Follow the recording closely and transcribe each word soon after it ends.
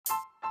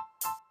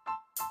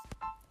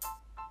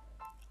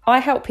I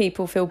help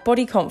people feel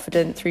body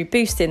confident through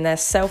boosting their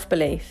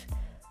self-belief.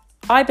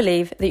 I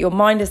believe that your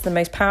mind is the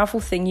most powerful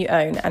thing you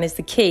own and is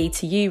the key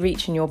to you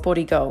reaching your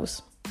body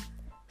goals.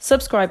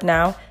 Subscribe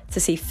now to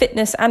see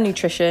fitness and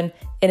nutrition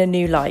in a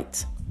new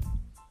light.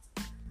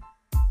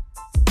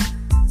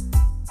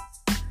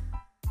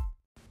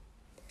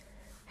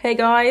 Hey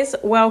guys,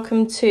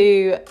 welcome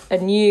to a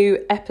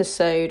new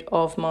episode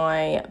of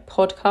my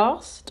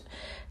podcast.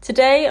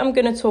 Today I'm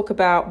going to talk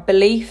about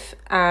belief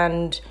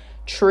and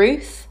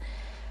truth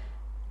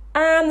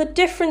and the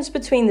difference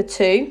between the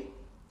two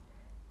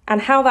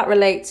and how that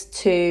relates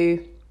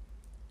to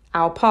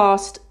our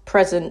past,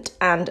 present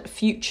and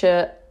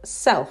future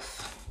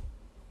self.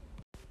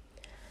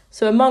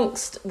 So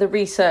amongst the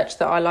research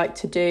that I like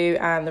to do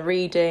and the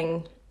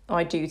reading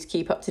I do to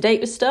keep up to date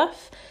with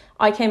stuff,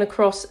 I came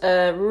across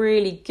a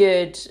really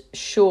good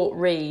short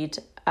read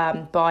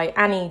by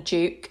Annie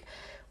Duke,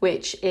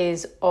 which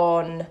is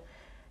on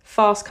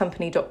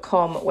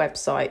fastcompany.com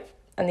website.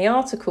 And the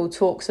article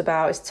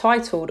is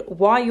titled,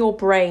 Why Your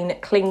Brain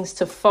Clings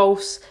to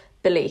False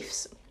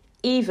Beliefs,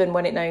 Even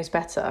When It Knows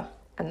Better.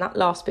 And that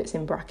last bit's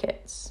in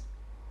brackets.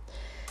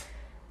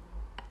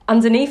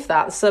 Underneath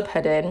that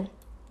subheading,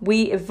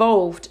 we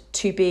evolved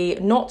to be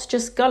not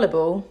just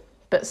gullible,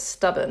 but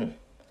stubborn.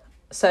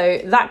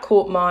 So that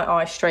caught my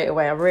eye straight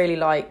away. I really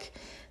like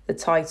the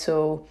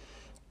title.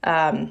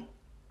 And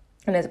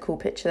there's a cool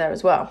picture there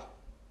as well.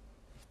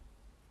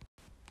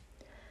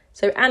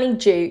 So Annie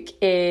Duke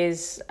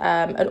is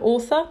an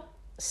author,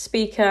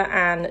 speaker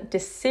and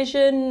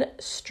decision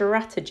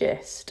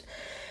strategist.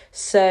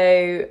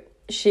 So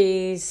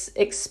she's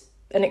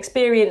an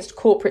experienced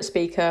corporate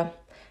speaker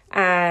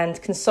and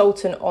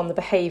consultant on the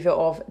behaviour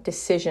of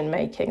decision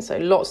making. So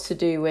lots to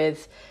do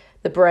with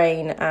the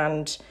brain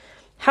and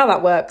how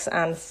that works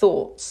and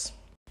thoughts.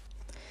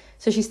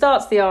 So she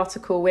starts the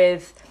article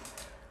with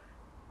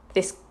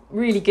this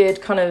really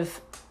good kind of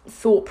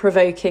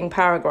thought-provoking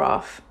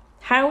paragraph.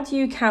 How do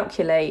you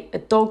calculate a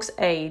dog's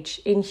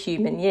age in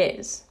human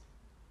years?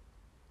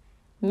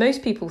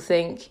 Most people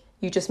think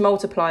you just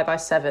multiply by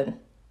 7,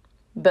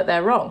 but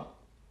they're wrong.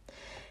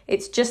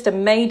 It's just a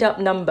made-up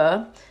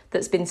number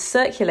that's been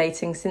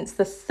circulating since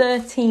the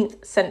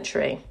 13th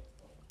century.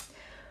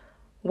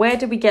 Where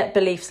do we get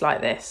beliefs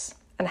like this?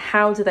 And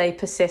how do they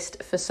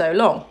persist for so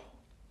long?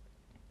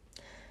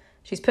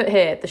 She's put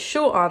here, the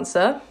short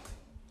answer,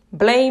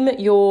 blame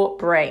your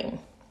brain.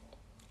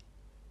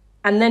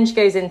 And then she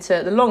goes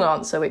into the long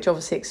answer, which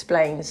obviously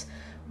explains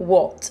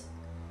what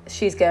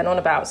she's going on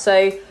about.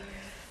 So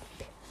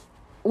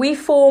we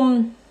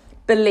form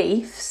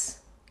beliefs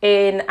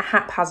in a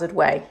haphazard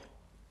way.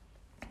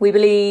 We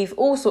believe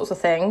all sorts of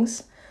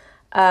things,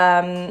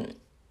 but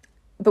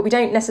we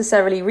don't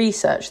necessarily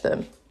research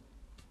them.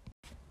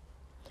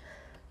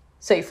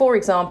 So, for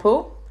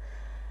example,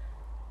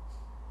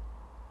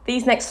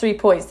 these next 3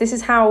 points, this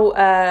is how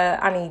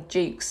Annie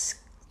Dukes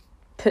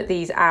put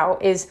these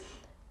out,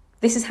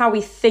 this is how we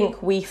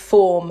think we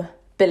form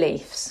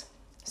beliefs.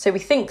 So we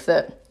think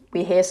that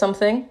we hear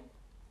something,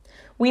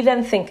 we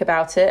then think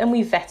about it and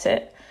we vet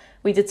it,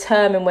 we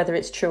determine whether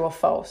it's true or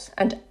false.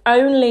 And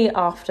only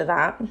after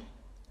that,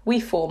 we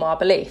form our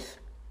belief.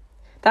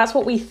 That's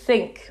what we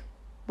think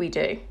we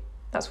do.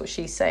 That's what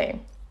she's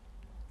saying.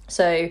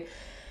 So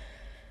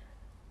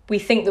we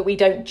think that we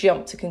don't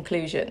jump to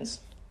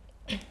conclusions.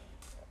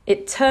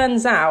 It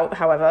turns out,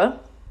 however,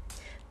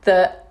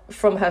 that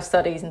from her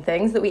studies and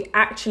things, that we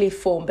actually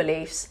form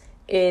beliefs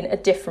in a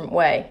different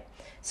way.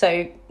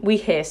 So we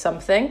hear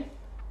something,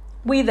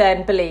 we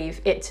then believe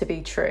it to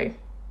be true.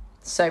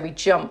 So we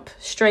jump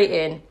straight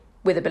in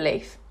with a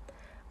belief.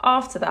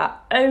 After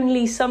that,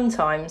 only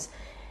sometimes,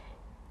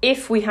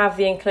 if we have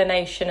the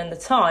inclination and the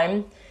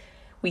time,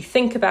 we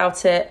think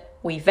about it,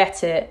 we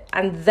vet it,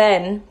 and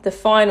then the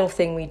final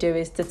thing we do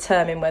is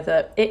determine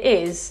whether it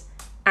is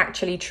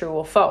actually true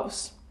or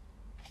false.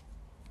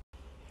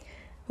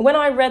 When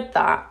I read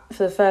that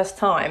for the first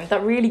time,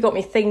 that really got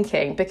me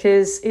thinking,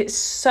 because it's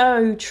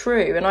so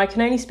true. And I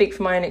can only speak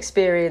from my own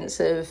experience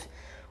of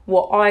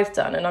what I've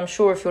done. And I'm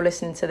sure if you're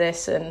listening to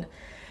this and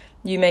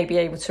you may be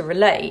able to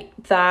relate,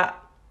 that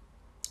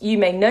you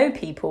may know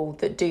people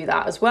that do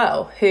that as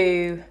well,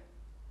 who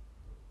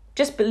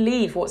just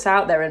believe what's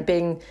out there and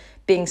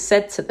being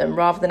said to them,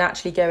 rather than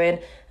actually going,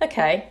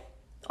 okay,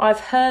 I've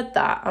heard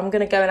that, I'm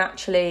going to go and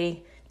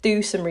actually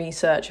do some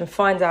research and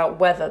find out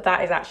whether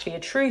that is actually a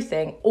true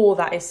thing or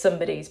that is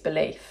somebody's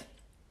belief.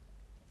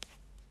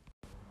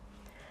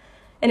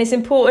 And it's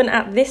important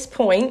at this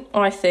point,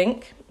 I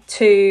think,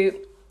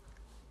 to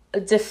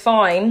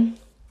define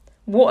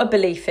what a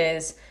belief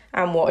is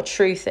and what a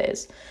truth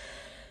is.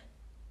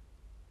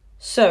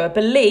 So a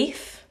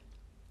belief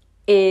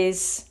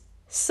is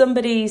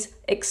somebody's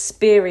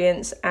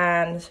experience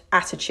and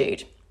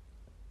attitude.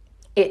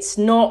 It's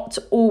not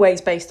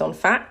always based on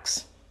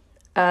facts.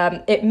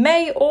 It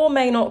may or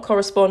may not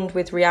correspond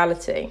with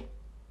reality.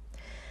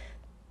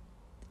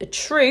 The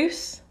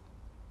truth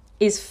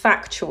is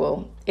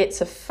factual.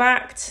 It's a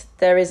fact.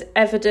 There is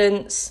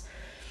evidence.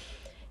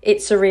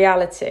 It's a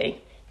reality.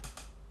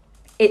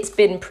 It's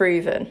been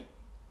proven.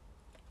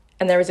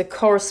 and there is a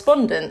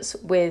correspondence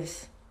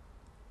with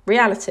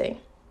reality.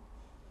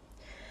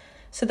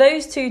 So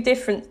those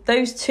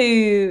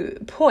two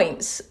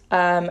points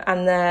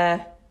and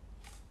their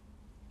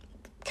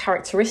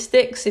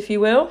characteristics, if you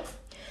will,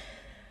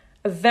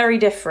 are very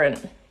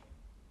different.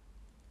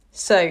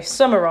 So,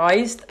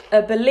 summarised,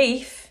 a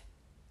belief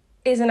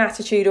is an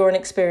attitude or an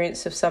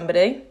experience of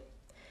somebody.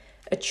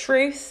 A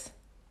truth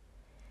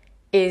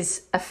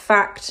is a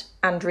fact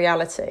and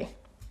reality.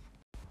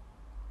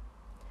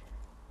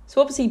 So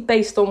obviously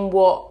based on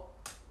what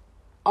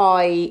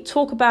I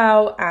talk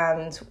about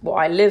and what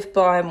I live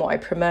by and what I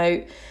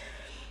promote,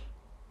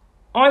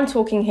 I'm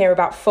talking here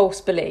about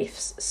false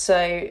beliefs.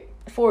 So,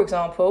 for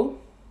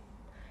example,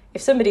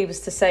 if somebody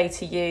was to say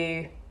to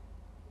you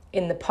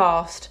in the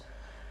past,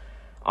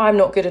 I'm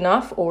not good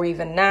enough, or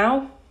even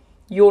now,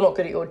 you're not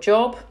good at your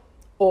job,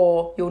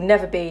 or you'll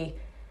never be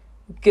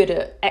good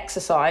at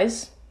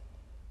exercise,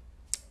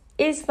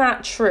 is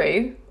that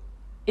true?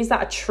 Is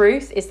that a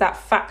truth? Is that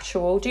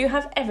factual? Do you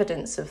have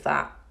evidence of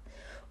that?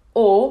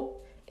 Or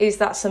is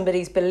that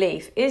somebody's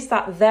belief? Is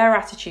that their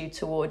attitude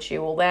towards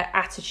you, or their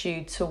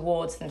attitude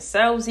towards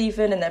themselves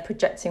even, and they're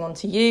projecting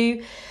onto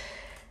you?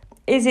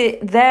 Is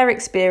it their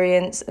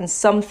experience and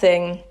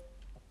something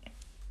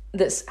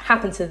that's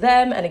happened to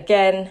them, and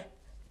again,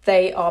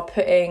 they are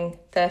putting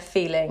their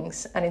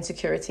feelings and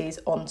insecurities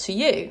onto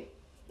you?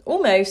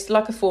 Almost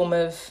like a form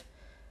of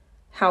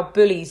how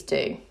bullies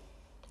do.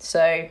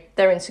 So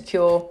they're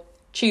insecure,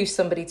 choose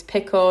somebody to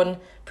pick on,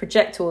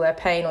 project all their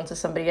pain onto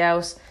somebody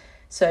else,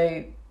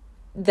 so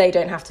they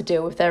don't have to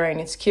deal with their own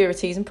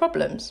insecurities and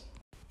problems.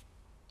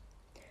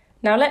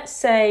 Now, let's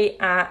say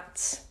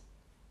at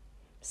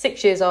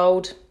 6 years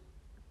old,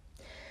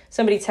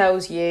 somebody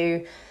tells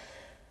you,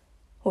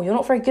 well, you're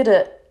not very good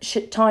at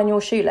tying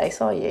your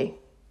shoelace, are you?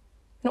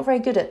 You're not very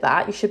good at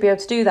that. You should be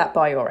able to do that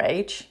by your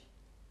age.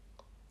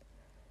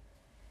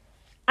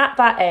 At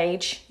that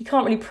age, you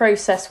can't really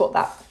process what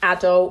that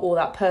adult or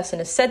that person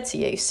has said to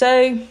you.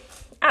 So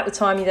at the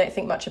time, you don't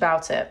think much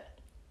about it.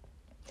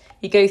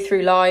 You go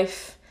through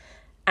life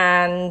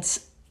and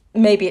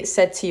maybe it's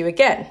said to you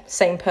again,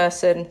 same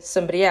person,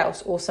 somebody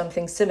else, or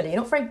something similar. You're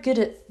not very good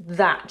at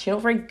that. You're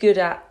not very good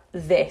at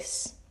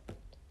this.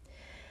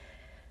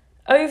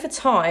 Over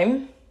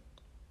time,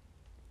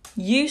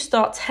 you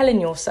start telling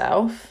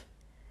yourself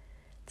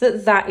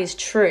that that is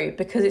true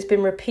because it's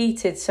been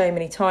repeated so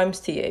many times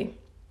to you.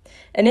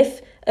 And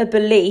if a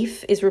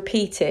belief is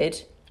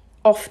repeated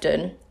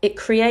often, it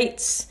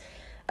creates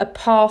a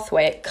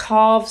pathway, it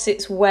carves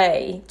its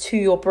way to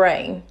your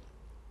brain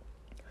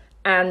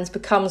and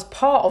becomes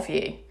part of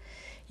you.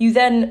 You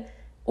then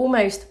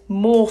almost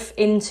morph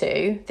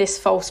into this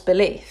false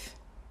belief.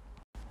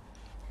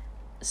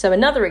 So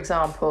another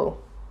example,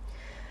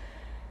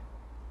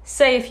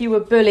 say if you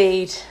were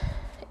bullied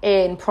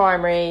in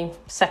primary,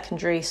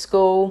 secondary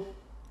school,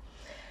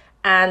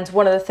 and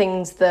one of the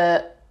things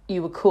that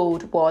you were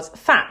called was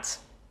fat.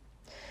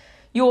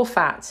 You're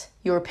fat,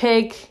 you're a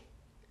pig,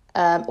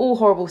 all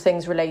horrible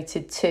things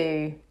related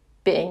to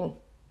being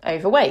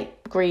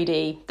overweight,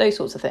 greedy, those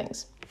sorts of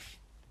things.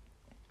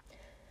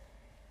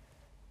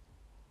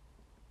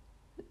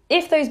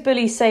 If those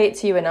bullies say it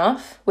to you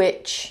enough,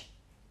 which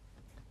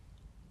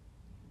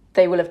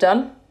they will have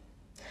done,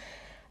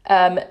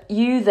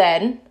 you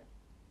then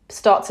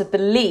start to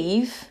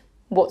believe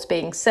what's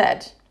being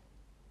said.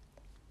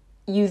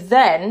 You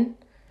then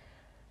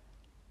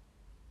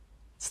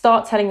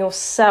start telling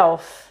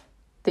yourself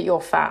that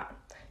you're fat.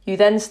 You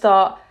then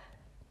start,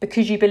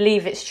 because you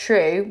believe it's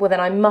true, well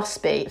then I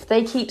must be. If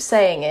they keep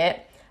saying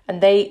it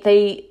and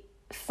they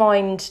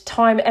find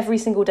time every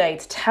single day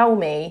to tell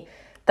me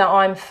that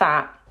I'm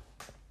fat,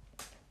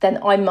 then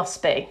I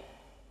must be.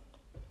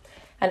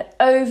 And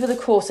over the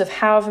course of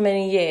however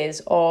many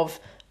years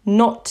of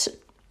not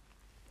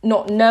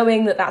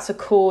knowing that that's a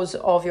cause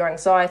of your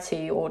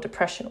anxiety or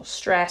depression or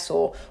stress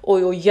or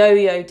your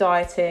yo-yo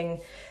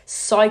dieting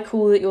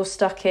cycle that you're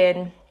stuck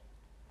in,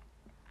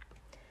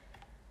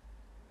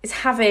 it's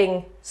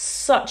having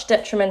such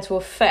detrimental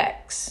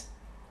effects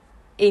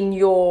in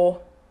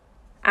your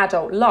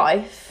adult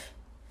life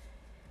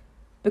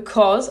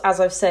because, as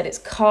I've said, it's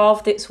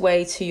carved its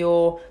way to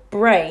your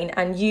brain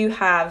and you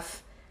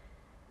have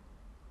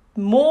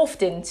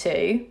morphed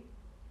into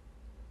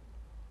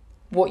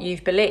what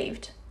you've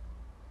believed.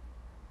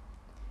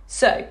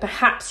 So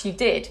perhaps you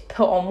did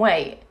put on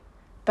weight.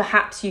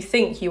 Perhaps you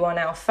think you are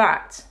now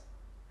fat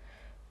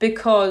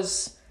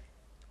because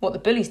what the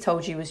bullies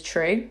told you was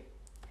true.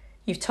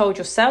 You've told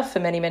yourself for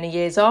many, many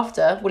years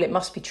after, well, it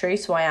must be true,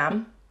 so I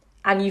am.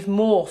 And you've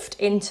morphed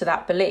into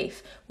that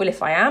belief. Well,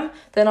 if I am,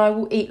 then I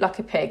will eat like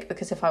a pig,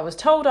 because if I was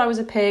told I was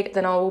a pig,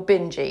 then I will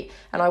binge eat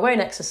and I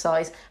won't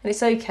exercise. And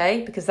it's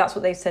okay because that's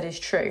what they've said is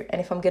true. And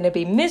if I'm going to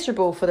be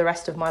miserable for the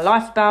rest of my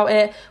life about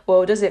it,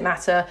 well, does it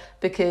matter?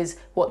 Because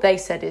what they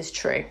said is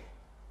true.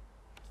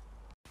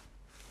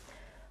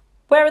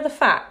 Where are the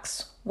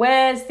facts?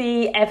 Where's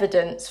the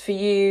evidence for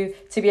you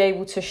to be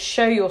able to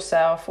show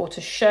yourself or to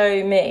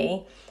show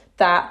me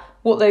that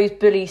what those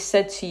bullies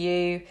said to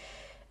you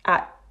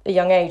at a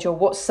young age or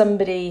what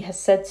somebody has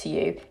said to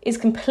you is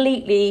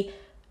completely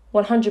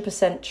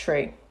 100%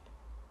 true?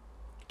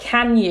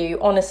 Can you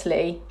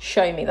honestly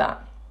show me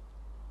that?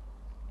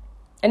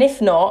 And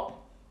if not,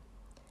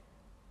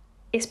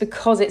 it's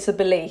because it's a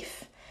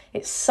belief.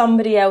 It's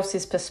somebody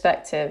else's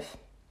perspective.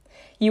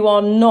 You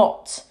are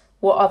not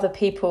what other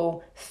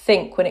people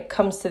think when it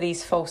comes to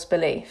these false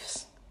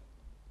beliefs.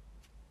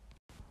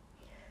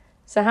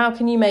 So how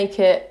can you make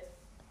it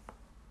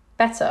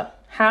better?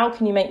 How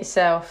can you make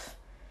yourself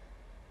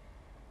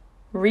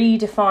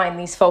redefine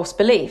these false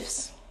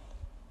beliefs?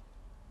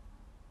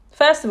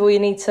 First of all, you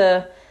need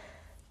to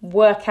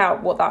work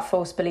out what that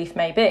false belief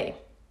may be.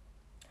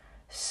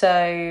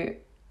 So,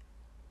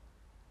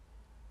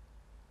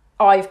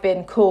 I've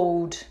been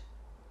called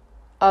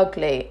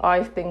ugly.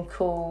 I've been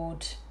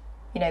called,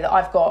 that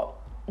I've got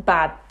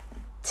bad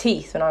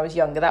teeth when I was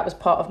younger. That was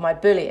part of my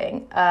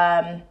bullying.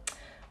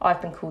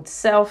 I've been called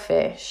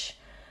selfish.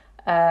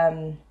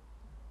 Do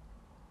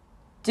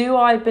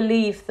I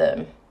believe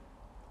them?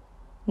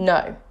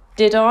 No.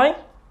 Did I?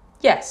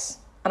 Yes.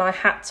 And I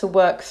had to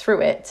work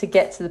through it to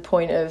get to the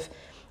point of,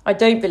 I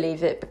don't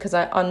believe it because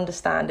I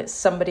understand it's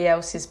somebody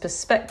else's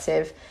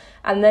perspective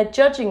and they're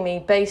judging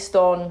me based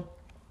on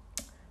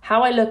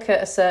how I look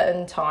at a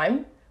certain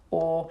time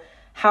or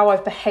how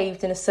I've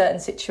behaved in a certain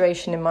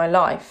situation in my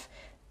life.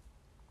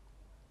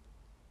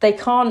 They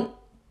can't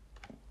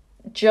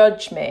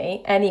judge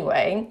me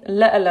anyway,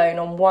 let alone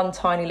on one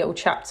tiny little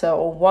chapter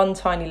or one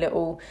tiny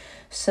little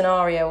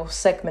scenario or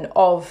segment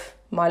of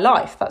my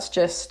life. That's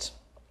just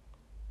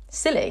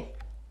silly.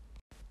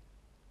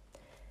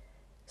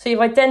 So you've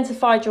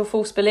identified your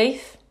false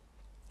belief.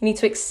 You need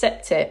to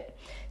accept it.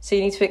 So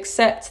you need to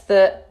accept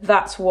that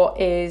that's what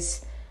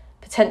is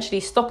potentially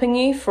stopping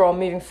you from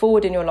moving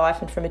forward in your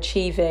life and from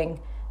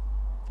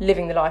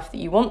living the life that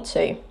you want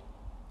to.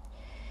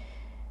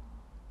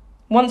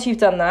 Once you've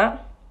done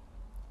that,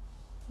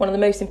 one of the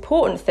most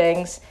important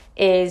things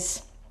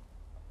is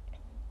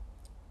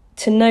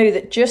to know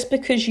that just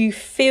because you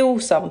feel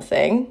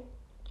something,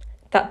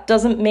 that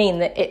doesn't mean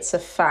that it's a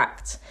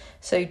fact.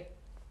 So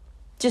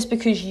just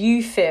because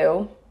you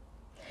feel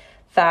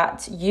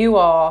that you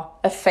are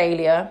a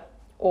failure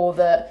or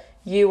that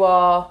you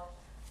are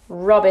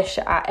rubbish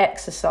at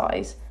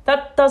exercise,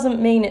 that doesn't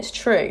mean it's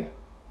true.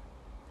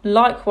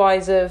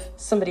 Likewise of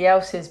somebody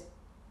else's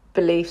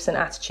beliefs and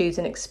attitudes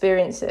and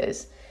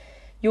experiences.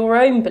 Your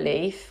own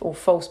belief or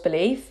false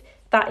belief,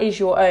 that is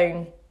your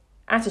own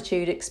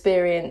attitude,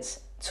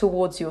 experience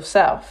towards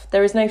yourself.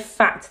 There is no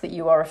fact that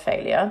you are a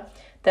failure.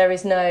 There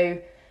is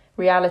no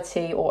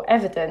reality or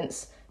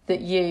evidence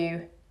that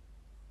you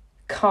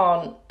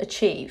can't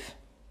achieve.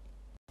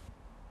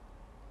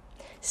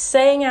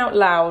 Saying out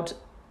loud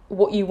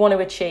what you want to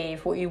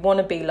achieve, what you want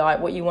to be like,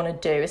 what you want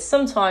to do is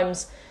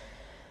sometimes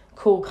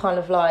called kind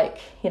of like,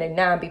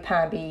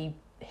 namby-pamby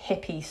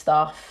hippie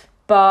stuff.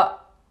 But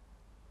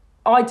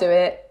I do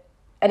it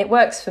and it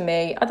works for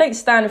me. I don't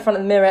stand in front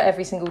of the mirror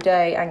every single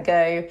day and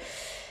go,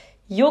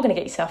 you're going to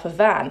get yourself a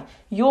van.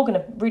 You're going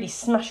to really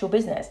smash your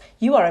business.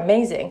 You are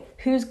amazing.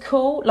 Who's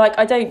cool? Like,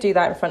 I don't do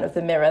that in front of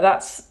the mirror.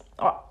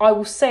 I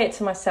will say it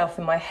to myself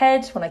in my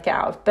head when I get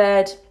out of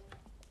bed.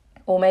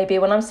 Or maybe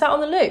when I'm sat on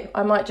the loo,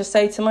 I might just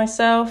say to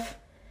myself,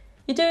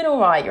 you're doing all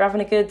right. You're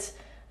having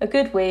a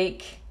good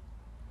week.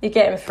 You're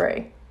getting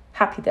through.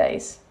 Happy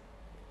days.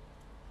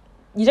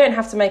 You don't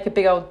have to make a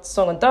big old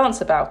song and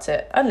dance about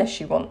it unless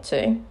you want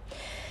to.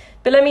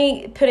 But let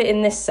me put it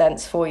in this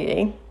sense for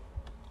you.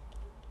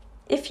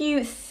 If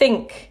you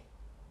think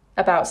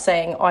about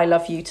saying I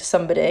love you to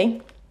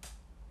somebody,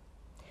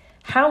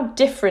 how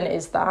different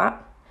is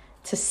that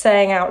to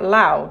saying out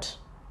loud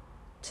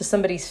to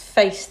somebody's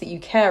face that you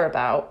care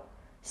about,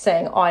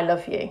 saying I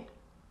love you?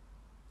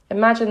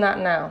 Imagine that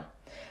now.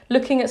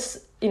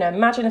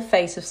 Imagine a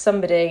face of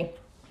somebody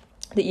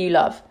that you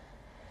love.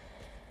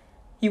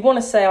 You want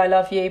to say I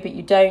love you, but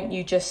you don't,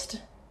 you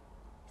just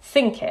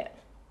think it.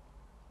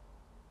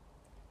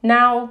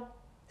 Now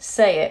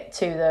say it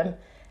to them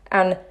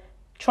and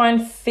try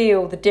and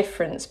feel the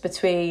difference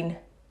between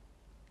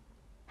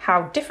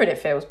how different it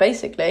feels,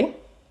 basically.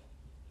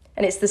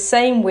 And it's the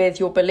same with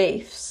your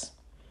beliefs.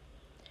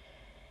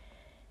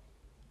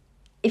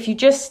 If you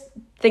just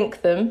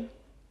think them,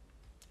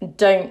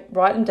 don't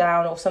write them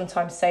down or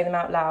sometimes say them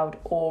out loud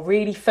or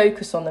really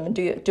focus on them and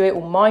do it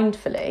all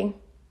mindfully,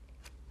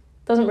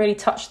 doesn't really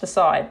touch the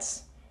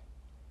sides.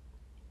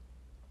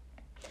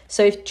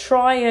 So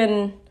try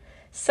and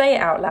say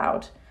it out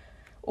loud,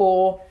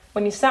 or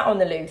when you sat on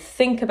the loo,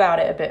 think about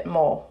it a bit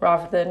more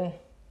rather than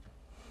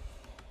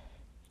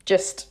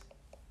just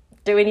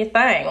doing your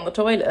thing on the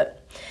toilet.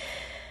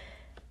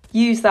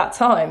 Use that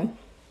time.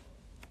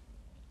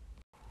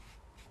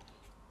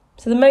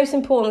 So the most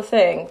important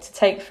thing to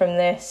take from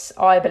this,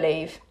 I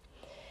believe,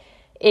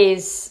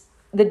 is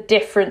the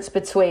difference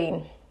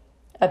between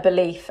a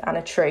belief and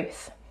a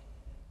truth.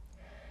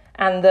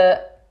 And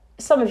that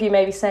some of you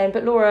may be saying,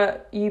 but Laura,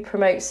 you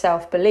promote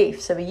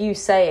self-belief. So are you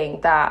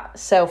saying that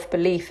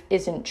self-belief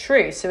isn't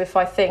true? So if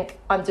I think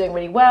I'm doing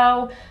really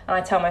well and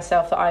I tell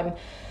myself that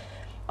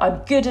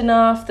I'm good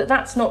enough,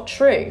 that's not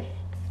true.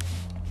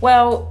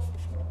 Well,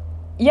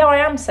 yeah,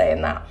 I am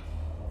saying that.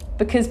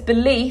 Because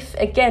belief,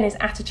 again, is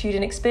attitude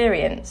and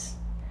experience.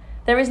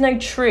 There is no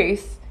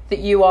truth that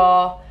you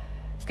are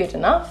good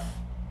enough.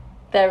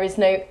 There is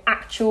no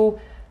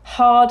actual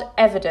hard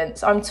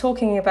evidence. I'm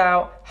talking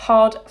about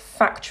hard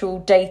factual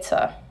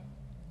data.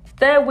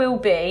 There will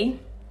be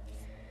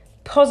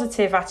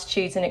positive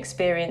attitudes and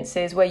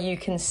experiences where you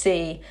can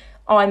see,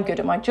 I'm good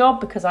at my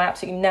job because I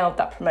absolutely nailed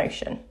that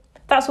promotion.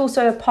 That's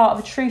also a part of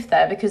a truth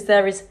there, because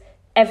there is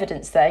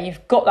evidence there.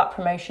 You've got that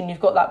promotion, you've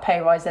got that pay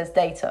rise, there's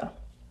data.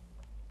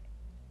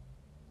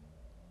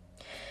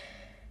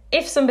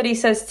 If somebody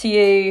says to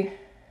you,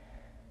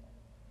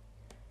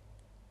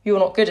 you're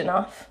not good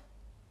enough,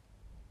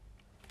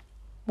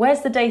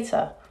 where's the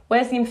data?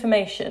 Where's the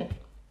information?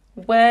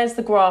 Where's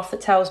the graph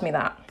that tells me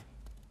that?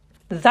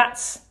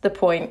 That's the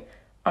point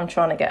I'm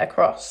trying to get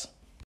across.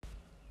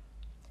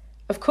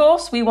 Of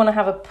course, we want to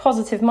have a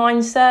positive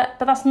mindset,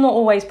 but that's not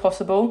always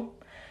possible.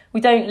 We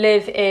don't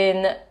live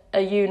in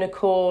a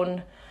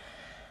unicorn,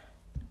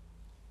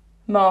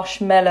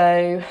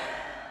 marshmallow,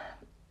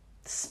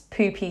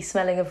 poopy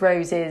smelling of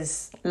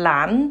roses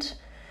land.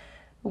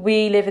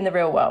 We live in the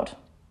real world.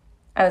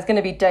 And there's going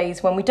to be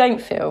days when we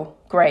don't feel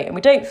great and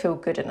we don't feel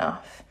good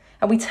enough.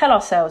 And we tell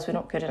ourselves we're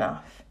not good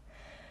enough.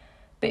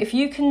 But if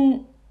you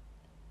can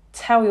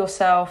tell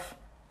yourself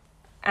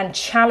and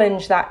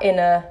challenge that in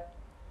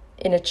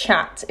a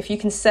chat, if you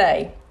can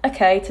say,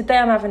 okay, today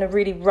I'm having a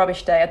really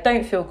rubbish day. I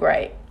don't feel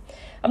great.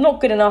 I'm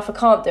not good enough. I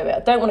can't do it. I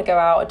don't want to go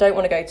out. I don't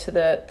want to go to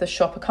the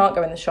shop. I can't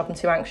go in the shop. I'm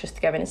too anxious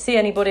to go in and see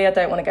anybody. I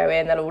don't want to go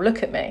in. They'll all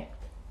look at me.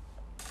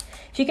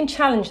 If you can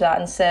challenge that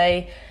and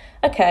say,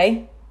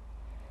 okay,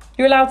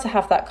 you're allowed to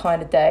have that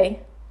kind of day,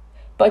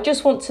 but I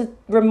just want to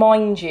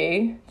remind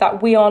you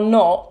that we are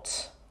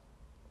not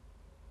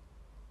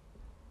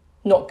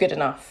good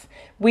enough.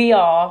 We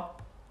are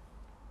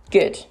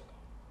good.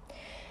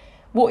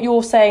 What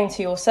you're saying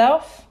to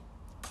yourself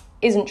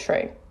isn't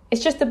true.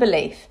 It's just a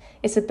belief.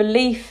 It's a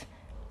belief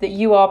that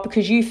you are,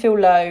 because you feel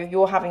low,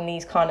 you're having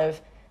these kind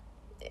of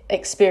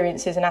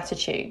experiences and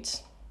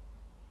attitudes.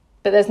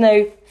 But there's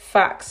no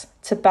facts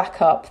to back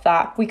up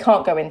that. We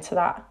can't go into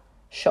that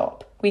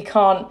shop. We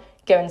can't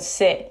go and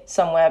sit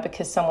somewhere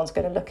because someone's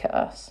going to look at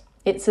us.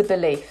 It's a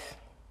belief.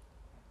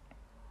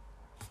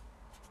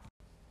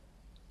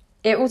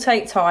 It will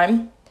take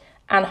time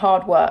and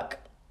hard work,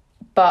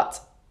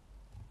 but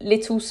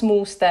little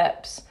small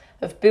steps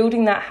of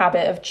building that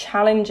habit of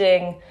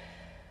challenging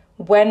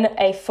when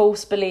a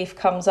false belief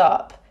comes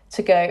up,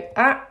 to go,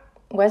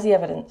 where's the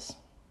evidence?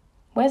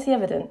 Where's the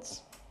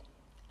evidence?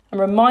 And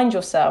remind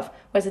yourself,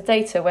 where's the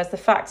data? Where's the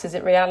facts? Is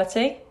it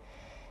reality?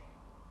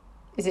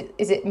 Is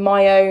it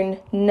my own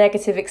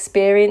negative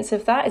experience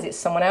of that? Is it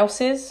someone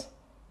else's?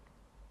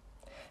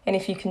 And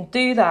if you can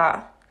do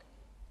that,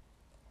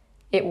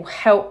 it will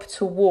help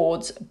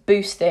towards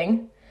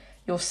boosting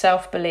your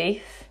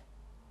self-belief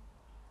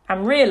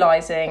and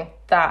realising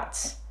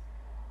that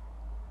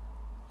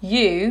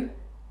you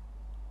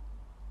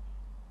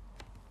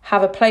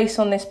have a place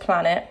on this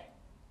planet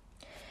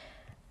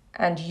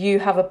and you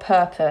have a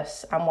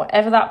purpose. And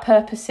whatever that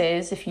purpose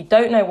is, if you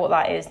don't know what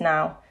that is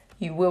now,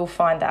 you will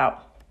find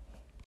out.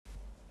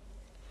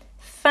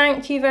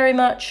 Thank you very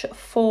much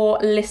for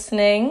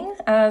listening,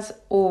 as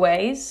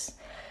always.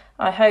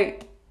 I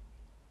hope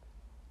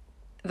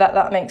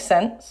that makes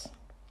sense.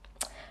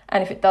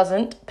 And if it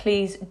doesn't,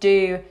 please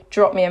do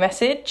drop me a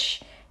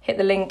message. Hit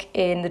the link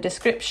in the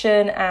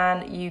description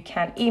and you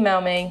can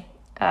email me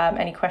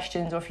any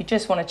questions, or if you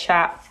just want to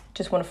chat,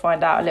 just want to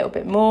find out a little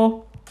bit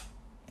more,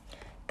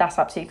 that's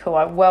absolutely cool.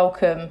 I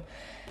welcome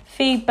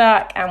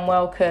feedback and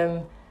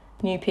welcome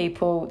new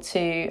people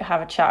to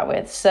have a chat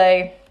with.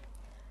 So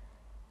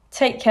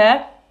take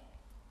care.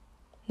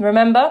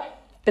 Remember,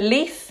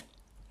 belief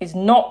is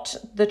not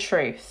the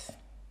truth.